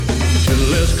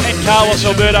And Carlos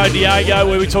Alberto Diego,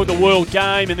 where we talk the World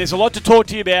Game, and there's a lot to talk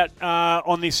to you about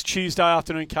on this Tuesday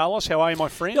afternoon. Carlos, how are you, my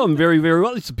friend? Yeah, I'm very, very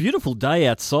well. It's a beautiful day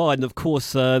outside, and of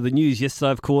course, the news yesterday,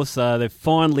 of course, they've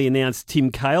finally announced Tim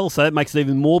Cahill, so that makes it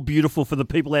even more beautiful for the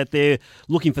people out there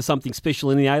looking for something special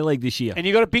in the A-League this year. And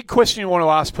you've got a big question you want to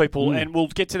ask people, and we'll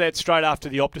get to that straight after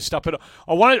the Optus stuff. But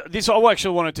I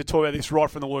actually wanted to talk about this right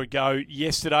from the word go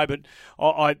yesterday, but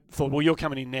I thought, well, you're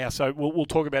coming in now, so we'll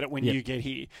talk about it when you get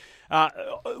here.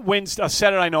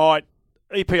 Saturday night,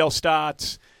 EPL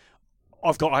starts.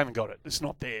 I haven't got it. It's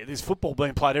not there. There's football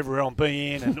being played everywhere on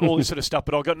BN and all this sort of stuff,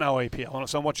 but I've got no EPL on it.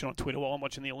 So I'm watching on Twitter while I'm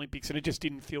watching the Olympics, and it just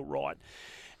didn't feel right.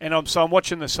 And I'm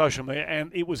watching the social media,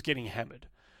 and it was getting hammered.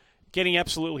 Getting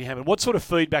absolutely hammered. What sort of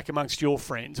feedback amongst your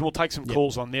friends? And we'll take some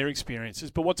calls on their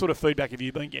experiences, but what sort of feedback have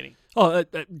you been getting?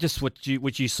 Just what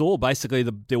you saw. Basically,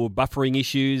 there were buffering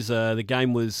issues. The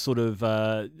game was sort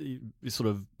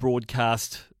of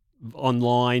broadcast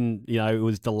online. It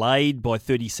was delayed by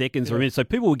 30 seconds or a minute. So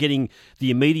people were getting the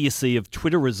immediacy of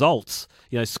Twitter results,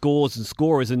 scores and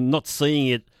scorers, and not seeing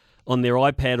it on their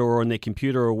iPad or on their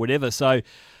computer or whatever. So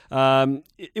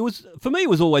it was, for me, it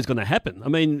was always going to happen. I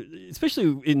mean,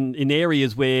 especially in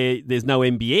areas where there's no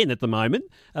NBN at the moment,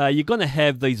 you're going to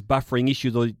have these buffering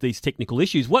issues or these technical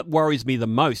issues. What worries me the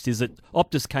most is that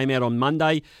Optus came out on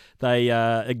Monday. They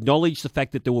acknowledged the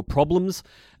fact that there were problems,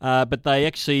 but they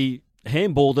actually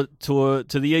handballed it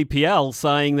to the EPL,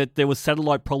 saying that there was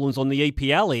satellite problems on the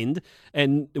EPL end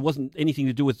and it wasn't anything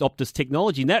to do with Optus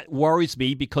technology. And that worries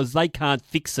me because they can't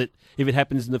fix it if it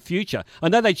happens in the future. I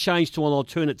know they changed to an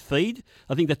alternate feed.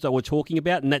 I think that's what we're talking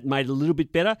about, and that made it a little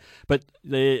bit better. But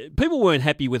people weren't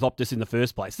happy with Optus in the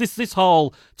first place. This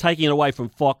whole taking it away from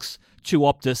Fox to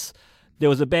Optus, there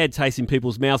was a bad taste in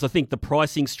people's mouths. I think the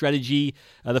pricing strategy,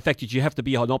 the fact that you have to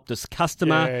be an Optus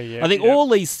customer, I think all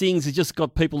these things have just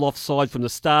got people offside from the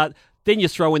start. Then you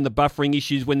throw in the buffering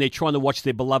issues when they're trying to watch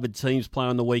their beloved teams play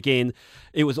on the weekend.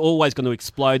 It was always going to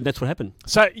explode, and that's what happened.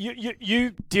 So you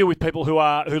deal with people who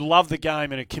love the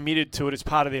game and are committed to it as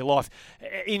part of their life.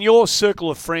 In your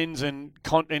circle of friends and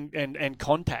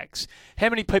contacts, how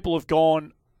many people have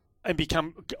gone and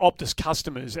become Optus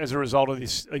customers as a result of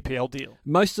this EPL deal?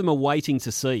 Most of them are waiting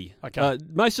to see. Okay.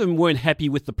 Most of them weren't happy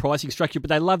with the pricing structure, but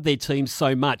they love their team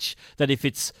so much that if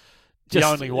it's just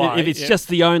the only way, just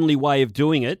the only way of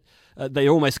doing it, they're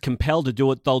almost compelled to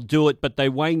do it. They'll do it, but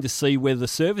they're waiting to see whether the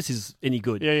service is any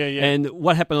good. Yeah. And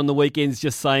what happened on the weekend is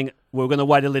just saying, we're going to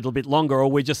wait a little bit longer, or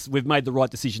we've made the right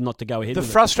decision not to go ahead with it.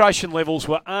 The frustration levels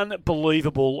were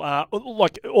unbelievable,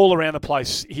 like all around the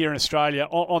place here in Australia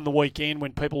on the weekend,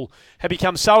 when people had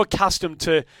become so accustomed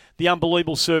to the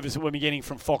unbelievable service that we've been getting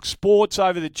from Fox Sports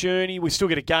over the journey. We still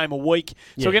get a game a week.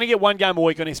 So we're going to get one game a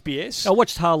week on SBS. I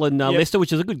watched Hull and Leicester,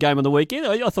 which is a good game on the weekend.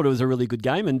 I thought it was a really good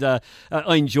game, and I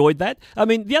enjoyed that. I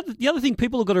mean, the other thing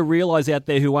people have got to realise out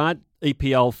there who aren't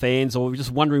EPL fans or just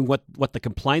wondering what the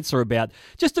complaints are about,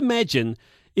 just imagine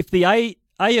if the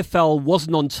AFL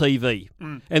wasn't on TV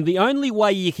and the only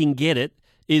way you can get it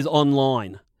is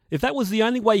online. If that was the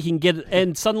only way you can get it,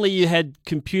 and suddenly you had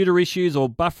computer issues or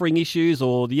buffering issues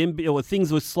or or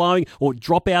things were slowing or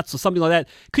dropouts or something like that,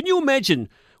 can you imagine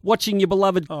watching your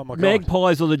beloved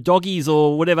Magpies or the Doggies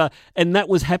or whatever, and that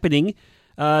was happening?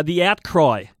 The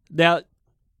outcry. Now,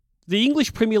 the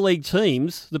English Premier League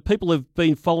teams, the people who've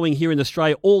been following here in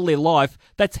Australia all their life,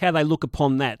 that's how they look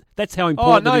upon that. That's how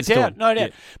important it is to them. No doubt.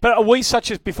 Yeah. But are we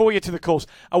before we get to the calls,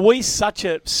 are we such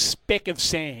a speck of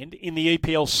sand in the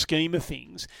EPL scheme of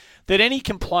things that any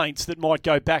complaints that might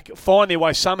go back, find their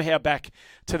way somehow back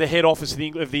to the head office of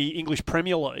the English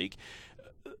Premier League,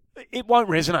 it won't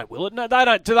resonate, will it? No, they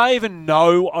don't. Do they even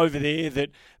know over there that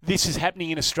this is happening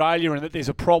in Australia and that there's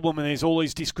a problem and there's all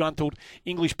these disgruntled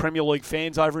English Premier League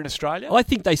fans over in Australia? I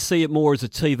think they see it more as a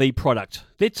TV product.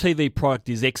 Their TV product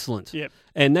is excellent. Yep.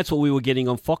 And that's what we were getting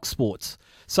on Fox Sports.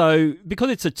 So because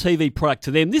it's a TV product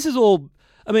to them, this is all,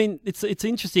 I mean, it's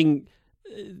interesting.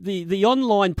 The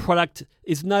online product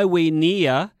is nowhere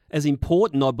near as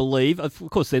important, I believe. Of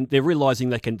course, they're realising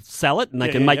they can sell it and they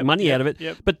can make money out of it.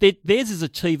 Yep. But theirs is a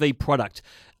TV product.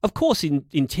 Of course, in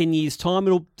 10 years' time,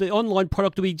 the online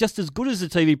product will be just as good as the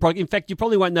TV product. In fact, you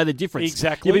probably won't know the difference.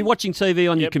 Exactly. You'll be watching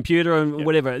TV on your computer and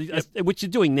whatever, which you're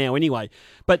doing now anyway.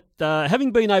 But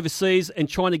having been overseas and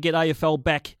trying to get AFL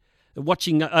back,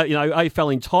 watching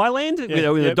AFL in Thailand,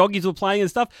 when the Doggies were playing and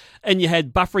stuff, and you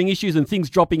had buffering issues and things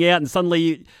dropping out, and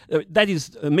suddenly that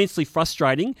is immensely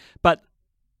frustrating. But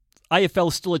AFL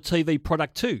is still a TV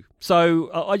product too.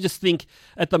 So I just think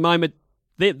at the moment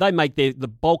they make the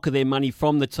bulk of their money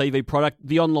from the TV product.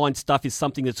 The online stuff is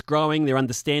something that's growing. They're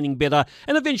understanding better,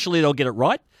 and eventually they'll get it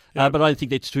right. but I don't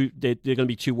think they're going to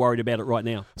be too worried about it right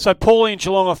now. So Paulie and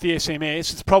Geelong off the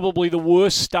SMS. It's probably the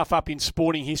worst stuff up in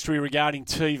sporting history regarding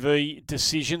TV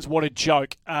decisions. What a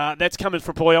joke. That's coming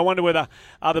from Paulie. I wonder whether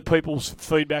other people's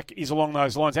feedback is along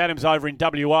those lines. Adam's over in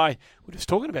WA. We're just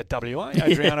talking about WA,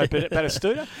 Adriano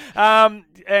Batistuta,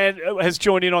 and has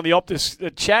joined in on the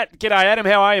Optus chat. G'day, Adam.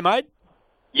 How are you, mate?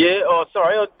 Yeah,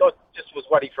 sorry, I just was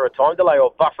waiting for a time delay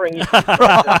or buffering.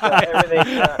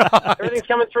 Everything's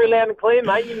coming through loud and clear,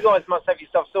 mate. You guys must have your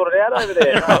stuff sorted out over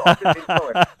there.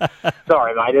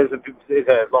 Sorry, mate, there's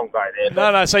a long bow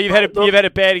there. No. So you've had a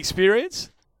bad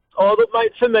experience? Oh, look,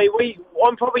 mate. For me,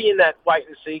 I'm probably in that wait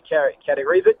and see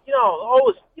category. But I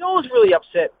was really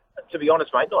upset, to be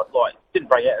honest, mate. Not like didn't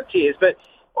break out in tears, but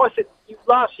I said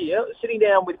last year, sitting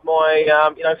down with my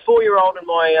 4-year-old and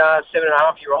my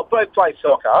 7.5-year-old, both play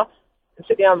soccer, and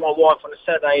sit down with my wife on a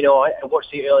Saturday night and watch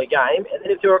the early game. And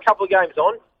then if there were a couple of games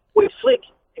on, we'd flick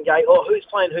and go, oh, who's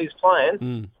playing?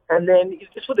 And then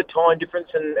just with the time difference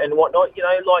and whatnot,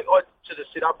 like I'd sort of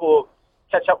sit up or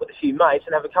catch up with a few mates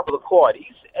and have a couple of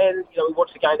quieties, and we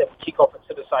watch the game that would kick off at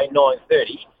sort of say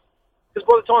 9:30. Because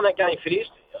by the time that game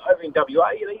finished over in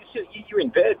WA, you're in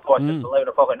bed by 11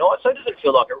 o'clock at night, so it doesn't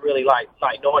feel like a really late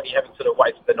night. You're having sort of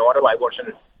wasted the night away watching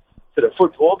sort of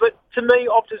football. But to me,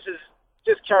 Optus has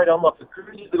just carried on like a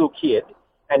greedy little kid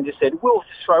and just said, we'll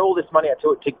just throw all this money out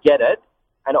to it to get it.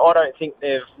 And I don't think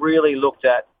they've really looked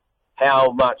at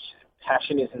how much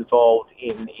passion is involved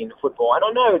in football. And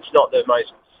I know it's not the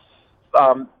most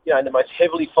the most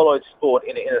heavily followed sport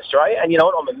in Australia. And you know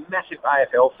what? I'm a massive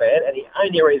AFL fan, and the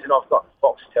only reason I've got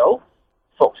Fox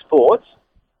Sports,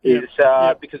 is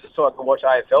because so I can watch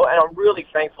AFL. And I'm really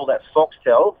thankful that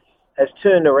Foxtel has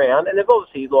turned around, and they've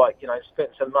obviously spent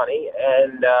some money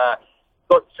and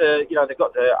they've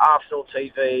got the Arsenal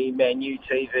TV, Man U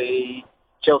TV,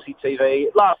 Chelsea TV.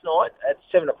 Last night at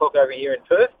 7 o'clock over here in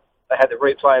Perth, they had the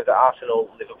replay of the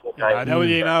Arsenal-Liverpool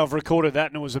game. I've recorded that,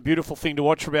 and it was a beautiful thing to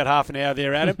watch for about half an hour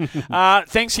there, Adam.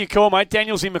 Thanks for your call, mate.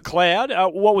 Daniel's in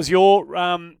McLeod. What was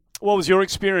your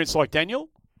experience like, Daniel?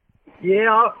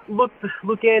 Yeah, look,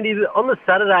 Andy, on the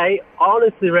Saturday, I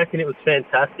honestly reckon it was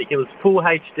fantastic. It was full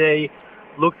HD,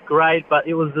 looked great, but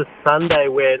it was the Sunday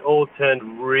where it all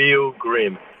turned real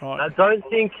grim. Right. I don't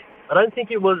think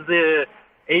it was the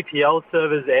EPL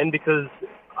server's end, because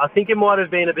I think it might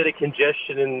have been a bit of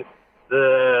congestion in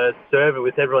the server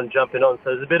with everyone jumping on.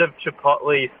 So there's a bit of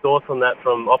Chipotle sauce on that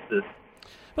from Optus.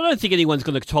 But I don't think anyone's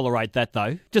going to tolerate that,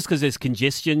 though. Just because there's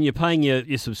congestion, you're paying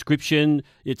your subscription.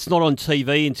 It's not on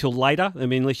TV until later. I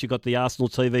mean, unless you've got the Arsenal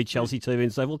TV, Chelsea TV,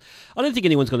 and so forth. I don't think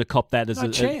anyone's going to cop that as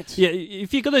no chance.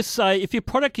 If you're going to say, if your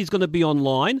product is going to be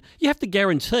online, you have to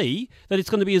guarantee that it's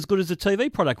going to be as good as a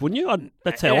TV product, wouldn't you?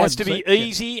 That's how it has to be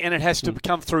easy, and it has to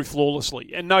come through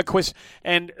flawlessly, and no question.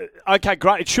 And okay,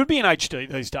 great, it should be in HD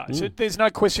these days. There's no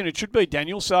question it should be,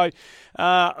 Daniel. So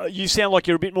you sound like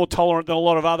you're a bit more tolerant than a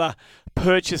lot of other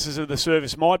purchases of the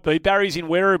service might be. Barry's in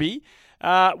Werribee.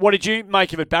 What did you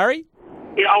make of it, Barry?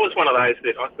 Yeah, I was one of those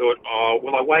that I thought,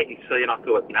 I wait and see, and I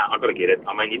thought, I've got to get it.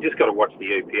 I mean, you just got to watch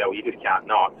the EPL. You just can't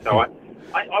not. So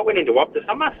I went into Optus.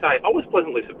 I must say, I was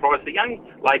pleasantly surprised. The young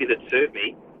lady that served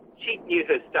me, she knew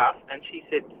her stuff, and she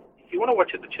said, if you want to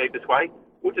watch it the cheapest way,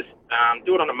 we'll just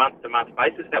do it on a month-to-month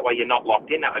basis. That way you're not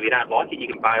locked in. That way if you don't like it, you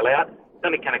can bail out. It's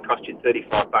only going to cost you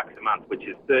 $35 a month, which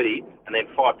is $30, and then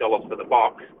 $5 for the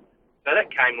box. So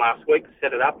that came last week,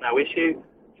 set it up, no issue.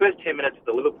 First 10 minutes of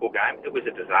the Liverpool game, it was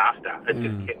a disaster. It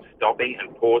just kept stopping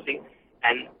and pausing.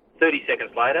 And 30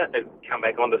 seconds later, it come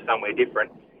back onto somewhere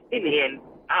different. In the end,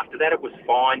 after that, it was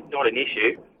fine, not an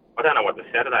issue. I don't know what the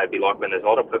Saturday would be like when there's a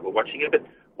lot of people watching it, but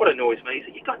what annoys me is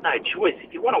that you've got no choice.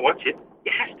 If you want to watch it,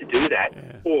 you have to do that.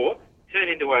 Yeah. Or turn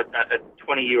into a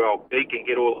 20-year-old geek and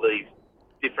get all of these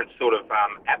different sort of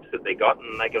apps that they got,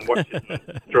 and they can watch it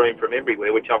and stream from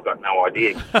everywhere, which I've got no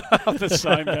idea. I'm the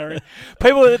same, Barry.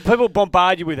 People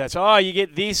bombard you with that. So, you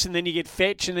get this, and then you get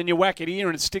Fetch, and then you whack it here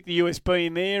and stick the USB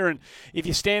in there, and if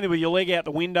you stand there with your leg out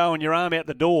the window and your arm out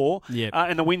the door,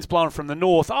 and the wind's blowing from the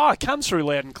north, it comes through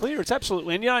loud and clear. It's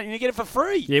absolutely, and you get it for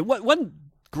free. Yeah, one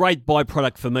great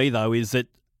byproduct for me, though, is that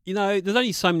there's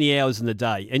only so many hours in the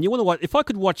day, and you want to watch. If I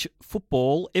could watch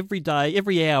football every day,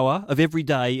 every hour of every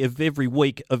day of every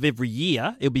week of every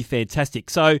year, it would be fantastic.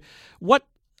 So, what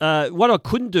I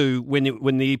couldn't do when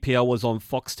the EPL was on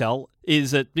Foxtel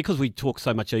is that because we talk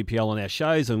so much EPL on our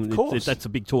shows, and that's a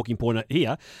big talking point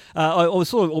here, I was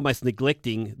sort of almost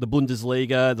neglecting the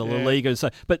Bundesliga, the La Liga, and so.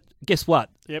 But guess what?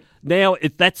 Yep. Now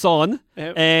that's on,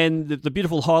 and the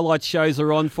beautiful highlight shows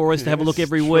are on for us to have a look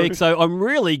every week. So I'm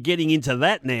really getting into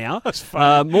that now. That's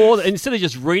fun. More instead of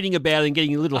just reading about it and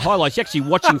getting little highlights, you're actually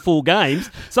watching full games.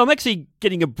 So I'm actually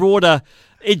getting a broader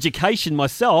education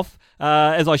myself,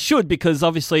 as I should, because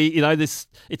obviously,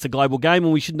 it's a global game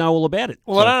and we should know all about it.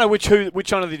 Well, I don't know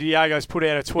which one of the Diegos put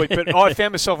out a tweet, but I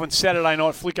found myself on Saturday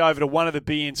night flick over to one of the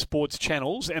BN Sports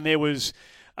channels, and there was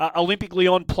Olympic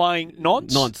Lyon playing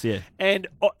Nantes. Nantes, yeah. And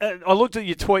I looked at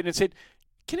your tweet and it said,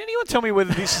 can anyone tell me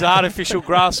whether this is artificial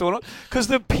grass or not? Because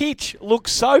the pitch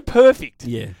looks so perfect.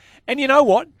 Yeah. And you know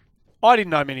what? I didn't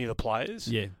know many of the players.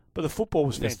 Yeah. But the football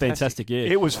was fantastic. It's fantastic, yeah.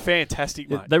 It was fantastic,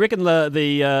 mate. They reckon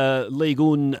the Ligue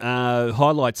 1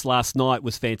 highlights last night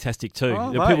was fantastic too.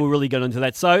 Oh, People really got into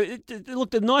that. So it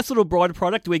looked a nice little brighter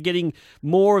product. We're getting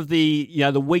more of the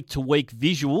the week-to-week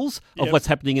visuals of what's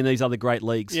happening in these other great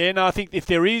leagues. Yeah, no, I think if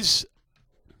there is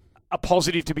a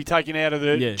positive to be taken out of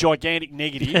the gigantic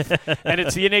negative, and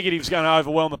it's the negative's going to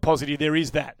overwhelm the positive, there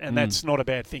is that, and that's not a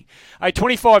bad thing.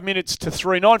 25 minutes to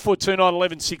 3, 9429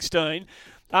 11 16.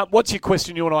 What's your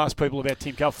question you want to ask people about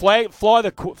Tim Cahill?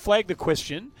 Flag the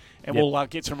question, and we'll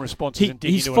get some responses and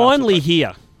dig he's into it. He's finally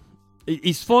here.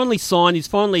 He's finally signed. He's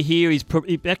finally here.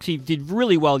 He actually did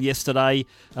really well yesterday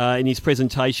in his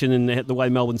presentation and the way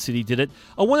Melbourne City did it.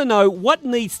 I want to know what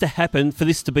needs to happen for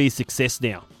this to be a success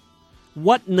now.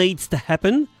 What needs to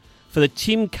happen for the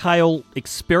Tim Cahill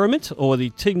experiment or the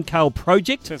Tim Cahill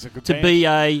project to be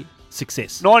a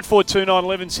success? 9429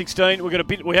 11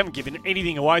 16. We haven't given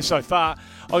anything away so far.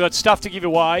 I've got stuff to give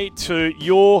away to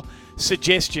your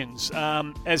suggestions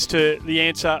as to the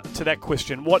answer to that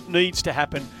question. What needs to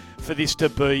happen for this to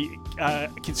be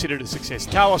considered a success?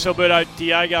 Carlos Alberto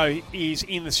Diego is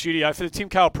in the studio. For the Tim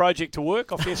Cahill project to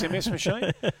work off the SMS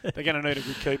machine, they're going to need a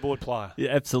good keyboard player.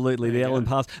 Yeah, absolutely, the Alan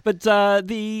Parsons. But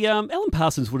the Alan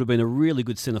Parsons would have been a really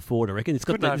good centre forward, I reckon. He's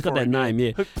got that name,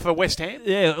 yeah. For West Ham?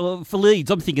 Yeah, well, for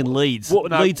Leeds. I'm thinking Leeds.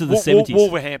 Leeds of the 70s.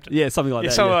 Wolverhampton. Yeah, something like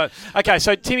that. Okay,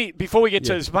 so Timmy, before we get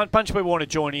to this, a bunch of people want to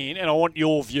join in, and I want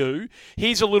your view.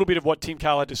 Here's a little bit of what Tim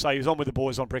Cahill had to say. He was on with the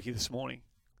boys on Brekkie this morning.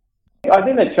 I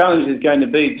think the challenge is going to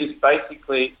be just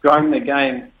basically growing the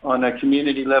game on a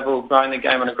community level, growing the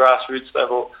game on a grassroots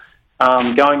level,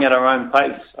 going at our own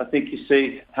pace. I think you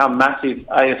see how massive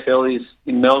AFL is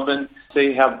in Melbourne,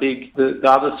 see how big the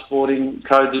other sporting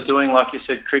codes are doing, like you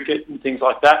said, cricket and things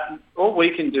like that. All we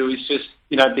can do is just,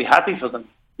 be happy for them.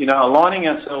 Aligning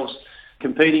ourselves,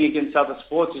 competing against other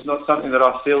sports is not something that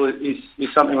I feel is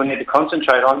something we need to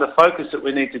concentrate on. The focus that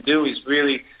we need to do is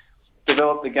really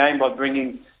develop the game by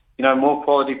bringing more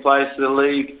quality players to the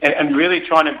league and really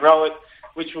trying to grow it,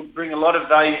 which will bring a lot of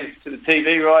value to the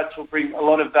TV rights, will bring a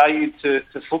lot of value to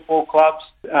football clubs.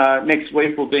 Next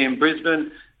week we'll be in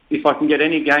Brisbane. If I can get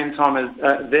any game time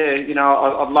there,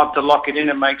 I'd love to lock it in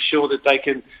and make sure that they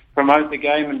can promote the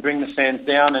game and bring the fans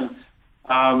down and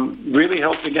really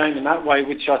help the game in that way,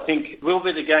 which I think will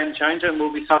be the game changer and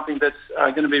will be something that's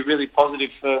going to be really positive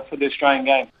for the Australian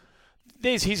game.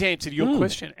 There's his answer to your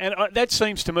question. And that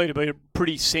seems to me to be a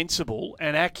pretty sensible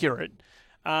and accurate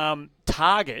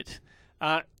target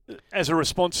as a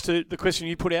response to the question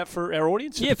you put out for our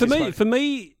audience. Yeah,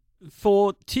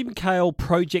 for Tim Cahill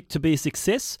project to be a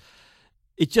success,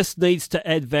 it just needs to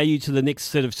add value to the next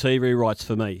set of TV rights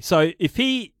for me. So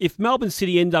if Melbourne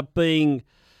City end up being,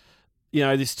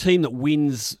 this team that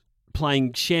wins,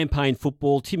 playing champagne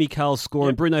football, Timmy Cahill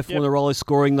scoring, Bruno Fornarolo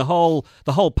scoring, the whole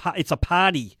it's a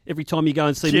party every time you go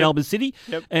and see Melbourne City.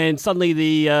 Yep. And suddenly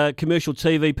the commercial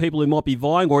TV people who might be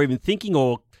vying or even thinking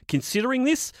or considering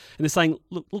this, and they're saying,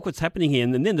 look what's happening here.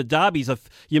 And then the derbies,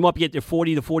 you might get your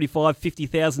 40 to 45,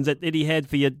 50,000 that Eddie had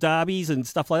for your derbies and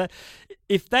stuff like that.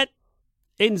 If that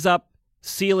ends up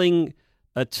sealing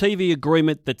a TV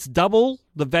agreement that's double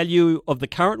the value of the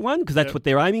current one, because that's what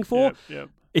they're aiming for,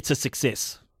 it's a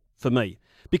success for me,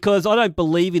 because I don't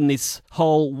believe in this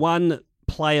whole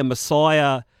one-player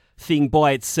messiah thing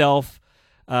by itself.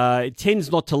 It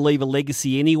tends not to leave a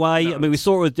legacy anyway. No. I mean, we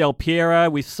saw it with Del Piero.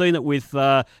 We've seen it with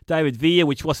David Villa,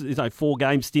 which wasn't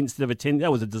 4-game stint instead of a 10.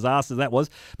 That was a disaster, that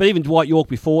was. But even Dwight York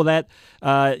before that,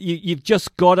 you've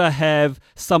just got to have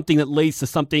something that leads to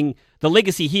something. The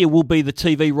legacy here will be the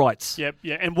TV rights. Yep,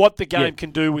 yeah, and what the game can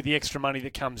do with the extra money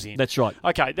that comes in. That's right.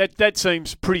 Okay, that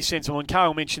seems pretty sensible, and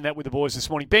Cahill mentioned that with the boys this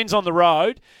morning. Ben's on the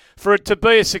road. For it to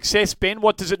be a success, Ben,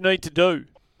 what does it need to do?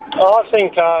 I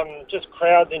think just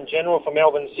crowds in general for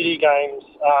Melbourne City games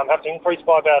have to increase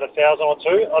by about 1,000 or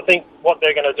 2. I think what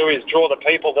they're going to do is draw the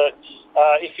people that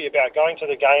are iffy about going to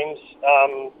the games.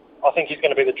 I think he's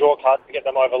going to be the draw card to get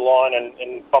them over the line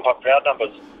and bump up crowd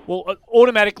numbers. Well,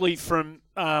 automatically from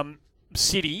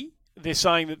City, they're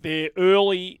saying that their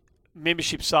early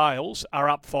membership sales are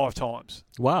up 5 times.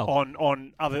 Wow.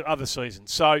 On other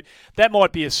seasons. So that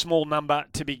might be a small number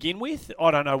to begin with.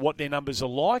 I don't know what their numbers are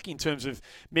like in terms of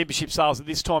membership sales at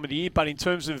this time of the year, but in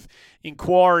terms of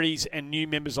inquiries and new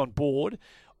members on board,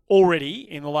 already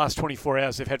in the last 24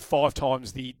 hours they've had 5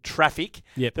 times the traffic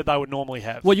that they would normally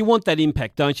have. Well, you want that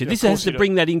impact, don't you? Yeah, this has to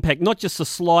bring that impact, not just a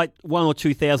slight 1,000 or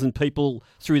 2,000 people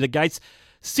through the gates.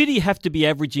 City have to be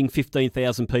averaging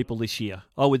 15,000 people this year,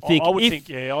 I would think. I would think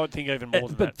even more than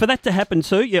that. But for that to happen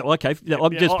too,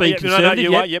 I'm just being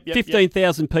conservative. No,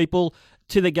 15,000 people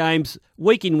to the games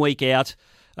week in, week out.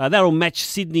 That'll match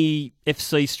Sydney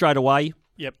FC straight away.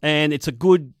 Yep. And it's a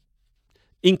good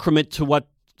increment to what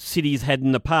City's had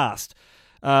in the past.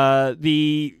 But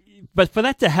for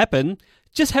that to happen,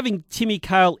 just having Timmy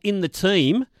Cahill in the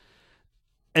team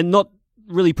and not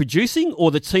really producing, or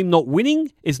the team not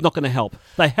winning, is not going to help.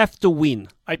 They have to win.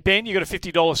 Hey, Ben, you got a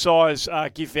 $50 size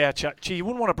gift voucher. Gee, you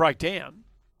wouldn't want to break down.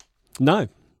 No.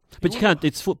 But you can't.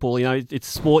 It's football, it's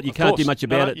sport. You can't do much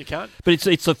about it. You can't. But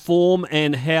it's a form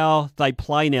and how they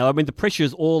play now. I mean, the pressure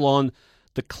is all on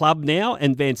the club now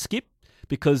and Van Skip,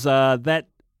 because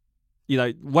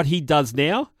what he does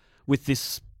now with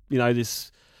this,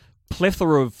 this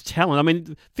plethora of talent. I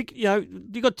mean,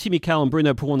 you got Timmy Cahill and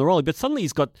Bruno Puanaroli, but suddenly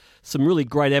he's got some really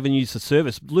great avenues for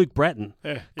service. Luke Bratton,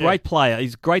 great player.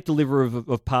 He's a great deliverer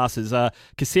of passes.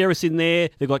 Caceres in there.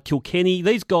 They've got Kilkenny.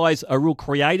 These guys are real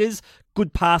creators,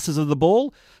 good passers of the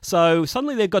ball. So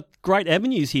suddenly they've got great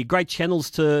avenues here, great channels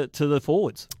to the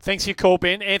forwards. Thanks for your call,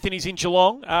 Ben. Anthony's in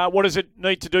Geelong. What does it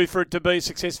need to do for it to be a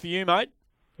success for you, mate?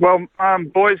 Well,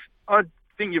 boys, I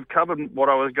think you've covered what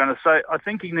I was going to say. I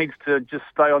think he needs to just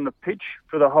stay on the pitch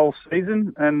for the whole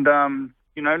season and,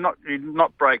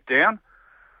 not break down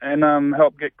and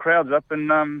help get crowds up.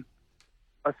 And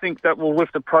I think that will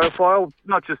lift the profile,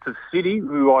 not just of City,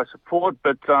 who I support,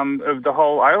 but of the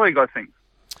whole A-League, I think.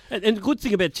 And the good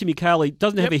thing about Timmy Cahill, he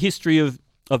doesn't have a history of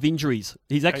injuries.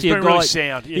 He's actually a guy. Really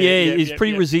sound. He's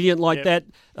pretty resilient like that.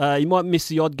 He might miss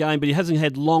the odd game, but he hasn't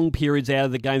had long periods out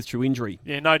of the game through injury.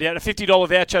 Yeah, no doubt. A $50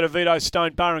 voucher to Vito's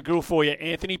Stone Bar and Grill for you,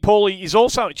 Anthony. Paulie is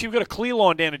also. You've got a clear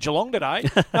line down to Geelong today.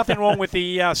 Nothing wrong with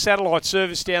the satellite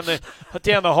service down the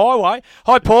highway.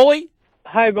 Hi, Paulie.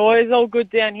 Hey, boys. All good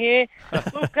down here.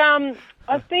 Look,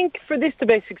 I think for this to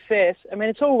be a success, I mean,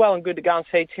 it's all well and good to go and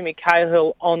see Timmy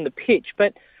Cahill on the pitch,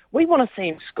 but we want to see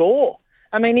him score.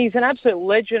 I mean, he's an absolute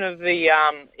legend of the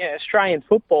Australian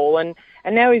football, and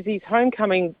now he's his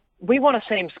homecoming. We want to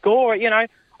see him score.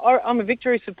 I'm a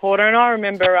Victory supporter, and I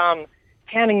remember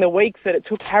counting the weeks that it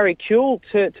took Harry Kewell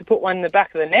to put one in the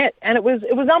back of the net, and it was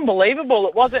unbelievable.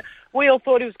 It wasn't. We all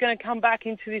thought he was going to come back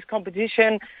into this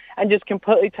competition and just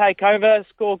completely take over,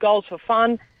 score goals for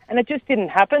fun, and it just didn't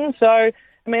happen. So,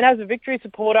 I mean, as a Victory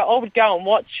supporter, I would go and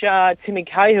watch Timmy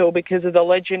Cahill because of the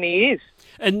legend he is.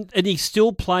 And he's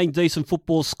still playing decent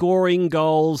football, scoring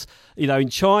goals, in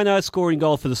China, scoring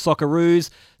goals for the Socceroos.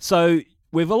 So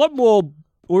we're a lot more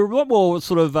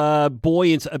sort of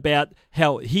buoyant about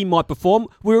how he might perform.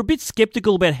 We were a bit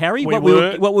sceptical about Harry, what we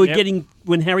were getting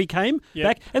when Harry came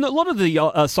back. And a lot of the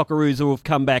Socceroos who have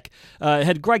come back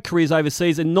had great careers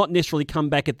overseas and not necessarily come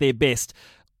back at their best.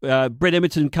 Brett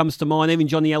Edmonton comes to mind, even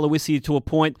Johnny Aloisi to a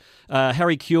point,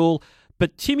 Harry Kewell.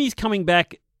 But Timmy's coming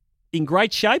back in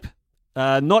great shape,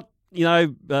 not,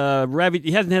 ravaged.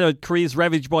 He hasn't had a careers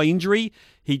ravaged by injury.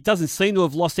 He doesn't seem to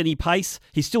have lost any pace.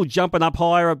 He's still jumping up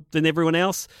higher than everyone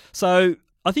else. So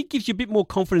I think gives you a bit more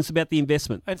confidence about the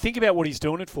investment. And think about what he's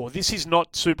doing it for. This is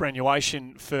not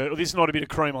superannuation this is not a bit of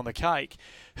cream on the cake.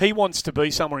 He wants to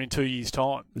be somewhere in 2 years'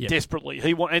 time, desperately.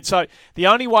 And so the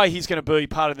only way he's going to be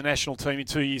part of the national team in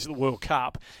 2 years at the World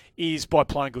Cup is by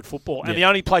playing good football. And the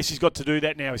only place he's got to do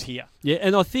that now is here. Yeah,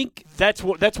 and I think that's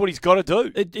what he's got to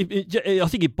do. I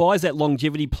think it buys that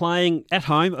longevity playing at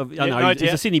home. I know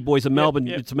he's a Sydney boy, it's a Melbourne,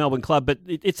 it's a Melbourne club, but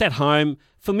it's at home,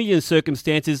 familiar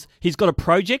circumstances. He's got a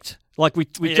project. Like we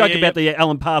joke about the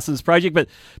Alan Parsons project, but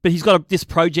he's got this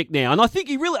project now, and I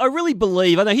think I really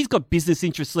believe. I know he's got business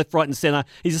interests left, right, and centre.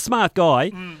 He's a smart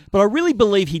guy, but I really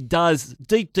believe he does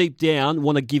deep down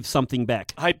want to give something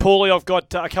back. Hey, Paulie, I've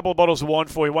got a couple of bottles of wine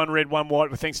for you. One red, one white,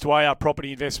 with thanks to AR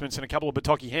Property Investments, and a couple of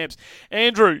Bataki hams.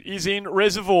 Andrew is in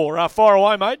Reservoir. Fire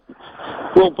away, mate.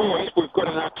 Well, boys, we've got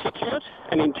an articulate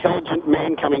and intelligent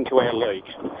man coming to our league.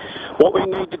 What we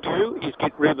need to do is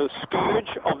get rid of the scourge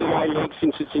of the A-League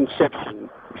since its inception.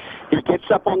 He gets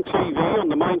up on TV, on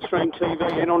the mainstream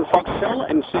TV and on Foxtel,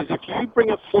 and says if you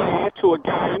bring a flair to a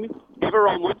game, ever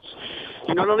onwards,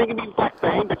 you're not only going to be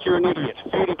blackballed, but you're an idiot.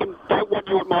 Don't want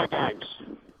you at my games.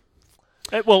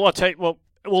 Well, I'll tell you,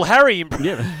 Well, Harry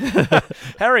Yeah.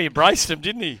 Harry embraced them,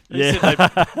 didn't he?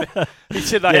 He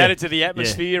said they added to the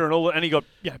atmosphere and all, and he got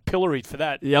pilloried for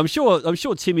that. Yeah, I'm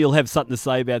sure Timmy will have something to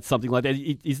say about something like that.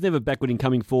 He's never backward in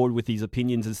coming forward with his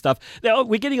opinions and stuff. Now,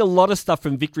 we're getting a lot of stuff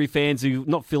from Victory fans who are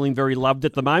not feeling very loved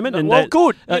at the moment. And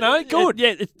good.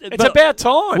 Good. It's about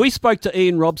time. We spoke to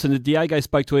Ian Robson, and Diego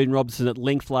spoke to Ian Robson at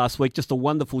length last week. Just a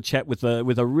wonderful chat with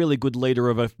a really good leader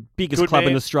of a biggest club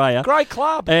in Australia. Great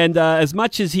club. And as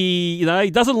much as he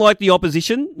doesn't like the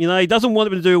opposition, he doesn't want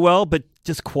them to do well, but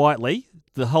just quietly,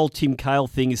 the whole Tim Cahill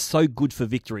thing is so good for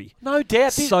Victory. No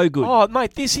doubt. So good. Oh,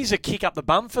 mate, this is a kick up the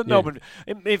bum for Melbourne.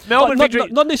 If Melbourne Victory...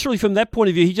 Not necessarily from that point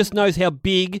of view. He just knows how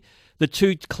big the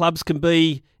two clubs can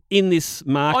be in this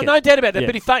market. No doubt about that.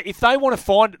 Yeah. But if they want to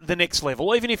find the next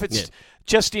level, even if it's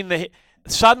just in the...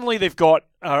 Suddenly they've got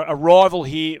a rival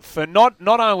here for not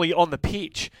only on the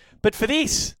pitch, but for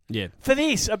this. Yeah. For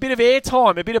this. A bit of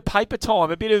airtime, a bit of paper time,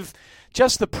 a bit of...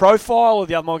 Just the profile of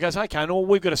the other one goes, okay, no,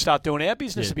 we've got to start doing our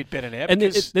business a bit better now. And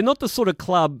they're not the sort of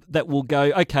club that will go,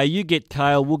 okay, you get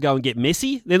Cahill, we'll go and get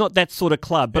Messi. They're not that sort of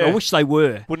club, but I wish they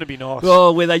were. Wouldn't it be nice?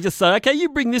 Oh, where they just say, okay, you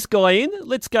bring this guy in,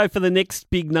 let's go for the next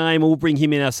big name, we'll bring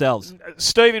him in ourselves.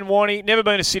 Stephen Whiney, never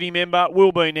been a City member,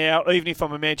 will be now, even if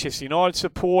I'm a Manchester United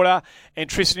supporter. And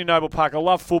Tristan in Noble Park, I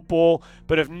love football,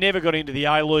 but have never got into the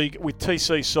A-League. With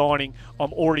TC signing,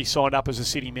 I'm already signed up as a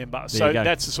City member. So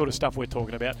that's the sort of stuff we're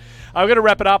talking about. I've got to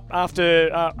wrap it up after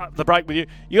the break with you.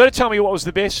 You got to tell me what was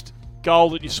the best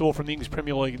goal that you saw from the English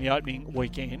Premier League in the opening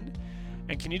weekend.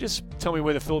 And can you just tell me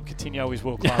whether Philip Coutinho is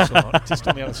world class or not? Just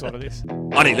on the other side of this. On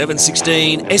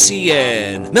 1116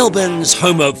 SEN, Melbourne's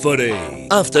home of footy.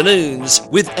 Afternoons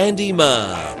with Andy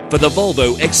Marr for the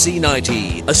Volvo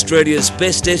XC90, Australia's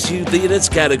best SUV in its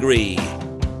category.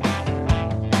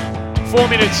 4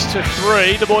 minutes to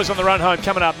 3. The boys on the run home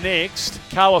coming up next.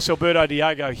 Carlos Alberto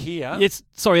Diego here. Yes,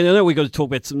 sorry, I know we've got to talk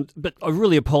about some, but I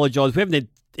really apologise. We haven't had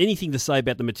anything to say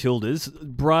about the Matildas.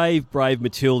 Brave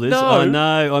Matildas. No. I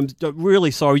know. I'm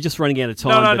really sorry. We're just running out of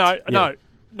time.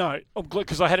 No. I'm glad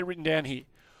because I had it written down here.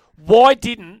 Why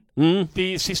didn't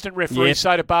the assistant referee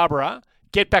say to Barbara,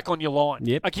 get back on your line?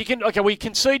 Yep. Like we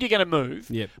concede you're going to move,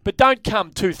 but don't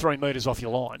come 2-3 metres off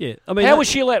your line. Yeah. I mean, how was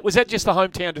she allowed? Was that just the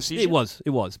hometown decision?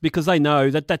 It was because they know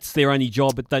that's their only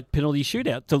job at that penalty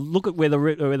shootout, to look at where the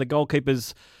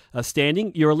goalkeepers are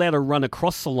standing. You're allowed to run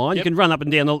across the line. You can run up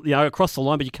and down across the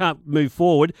line, but you can't move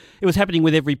forward. It was happening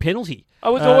with every penalty.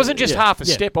 Oh, it wasn't just half a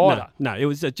step either. No, it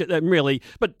was really...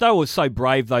 But they were so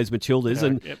brave, those Matildas,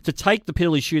 and to take the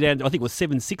penalty shootout, I think it was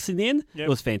 7-6 in the end, it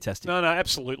was fantastic. No,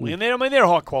 absolutely. And they're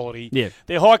high quality. Yeah.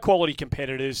 They're high-quality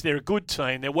competitors. They're a good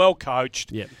team. They're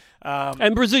well-coached. Yeah.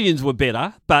 And Brazilians were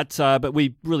better, but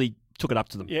we really took it up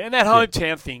to them. Yeah, and that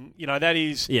hometown thing, that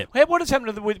is... Yeah. What has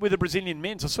happened with the Brazilian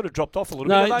men's? I sort of dropped off a little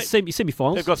bit. No,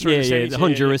 semi-finals. They've got through the semis. The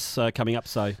Honduras coming up,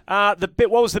 so... What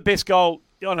was the best goal...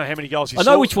 I don't know how many goals you saw.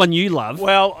 I know which one you love.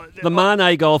 Well, the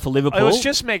Mane goal for Liverpool. It was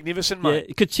just magnificent, mate.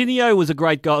 Yeah, Coutinho was a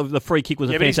great goal. The free kick was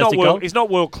a fantastic goal. He's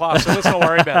not world class, so let's not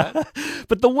worry about that.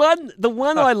 But the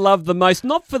one I love the most,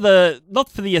 not for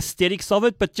the aesthetics of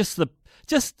it, but just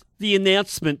the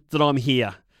announcement that I'm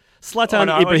here. Zlatan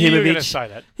Ibrahimovic. You were going to say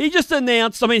that. He just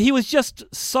announced. I mean, he was just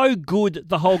so good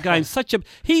the whole game.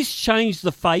 He's changed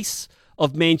the face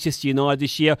of Manchester United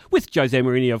this year with Jose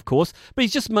Mourinho, of course, but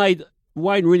he's just made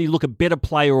Wayne Rooney look a better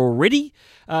player already.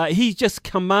 He just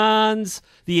commands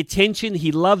the attention.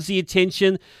 He loves the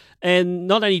attention. And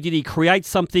not only did he create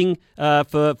something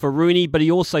for Rooney, but he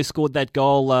also scored that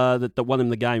goal that won him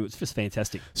the game. It was just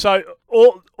fantastic. So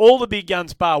all the big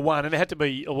guns bar one, and it had to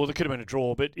be, well, there could have been a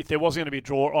draw, but if there wasn't going to be a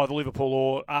draw, either Liverpool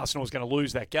or Arsenal was going to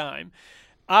lose that game.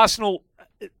 Arsenal...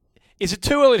 Is it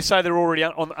too early to say they're already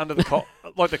under the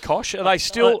the cosh? Are they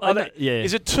still?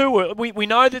 Is it too early? We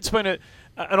know that's been an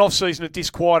off-season of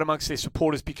disquiet amongst their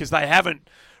supporters because they haven't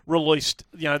released,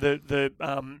 they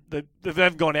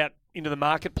haven't gone out into the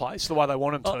marketplace the way they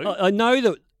want them to. I know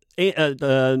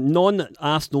that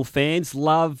non-Arsenal fans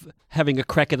love having a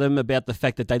crack at them about the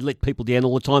fact that they let people down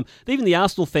all the time. Even the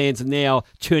Arsenal fans are now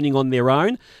turning on their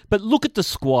own. But look at the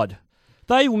squad.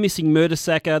 They were missing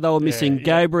Mertesacker, they were missing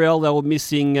Gabriel, they were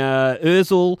missing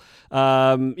Ozil.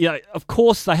 Of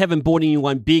course, they haven't bought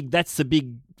anyone big. That's the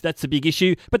big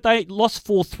issue. But they lost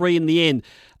 4-3 in the end.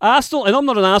 Arsenal, and I'm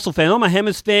not an Arsenal fan. I'm a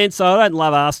Hammers fan, so I don't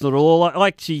love Arsenal at all. I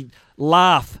actually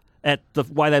laugh at the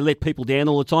way they let people down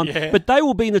all the time. Yeah. But they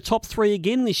will be in the top 3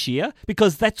 again this year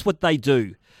because that's what they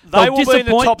do. They will be in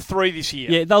the top 3 this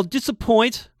year. Yeah, they'll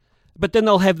disappoint. But then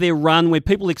they'll have their run where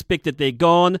people expect that they're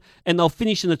gone, and they'll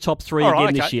finish in the top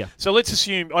 3 this year. So let's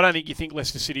assume, I don't think you think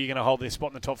Leicester City are going to hold their spot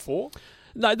in the top 4?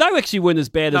 No, they actually weren't as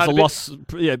bad as the loss.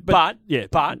 Yeah, but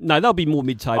no, they'll be more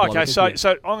mid-table. Okay, so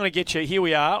I'm going to get you. Here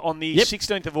we are on the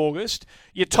 16th of August.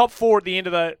 Your top four at the end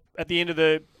of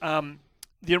the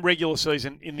regular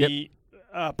season in the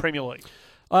Premier League.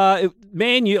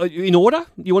 Man U in order?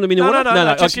 You want them in order?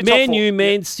 No. Man U,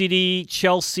 Man City,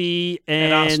 Chelsea,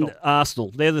 and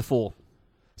Arsenal. They're the four.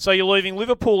 So you're leaving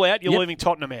Liverpool out. You're leaving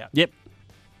Tottenham out. Yep.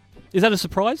 Is that a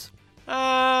surprise?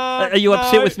 Are you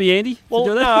upset with me, Andy? Well,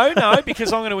 no,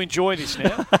 because I'm going to enjoy this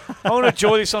now. I want to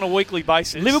enjoy this on a weekly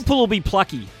basis. Liverpool will be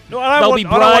plucky. No, They'll be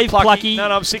brave, plucky. No,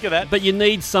 I'm sick of that. But you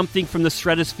need something from the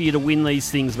stratosphere to win these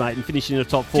things, mate, and finish in the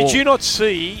top four. Did you not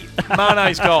see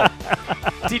Mane's goal?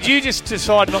 Did you just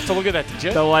decide not to look at that, did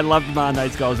you? No, I loved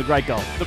Mane's goal. It was a great goal.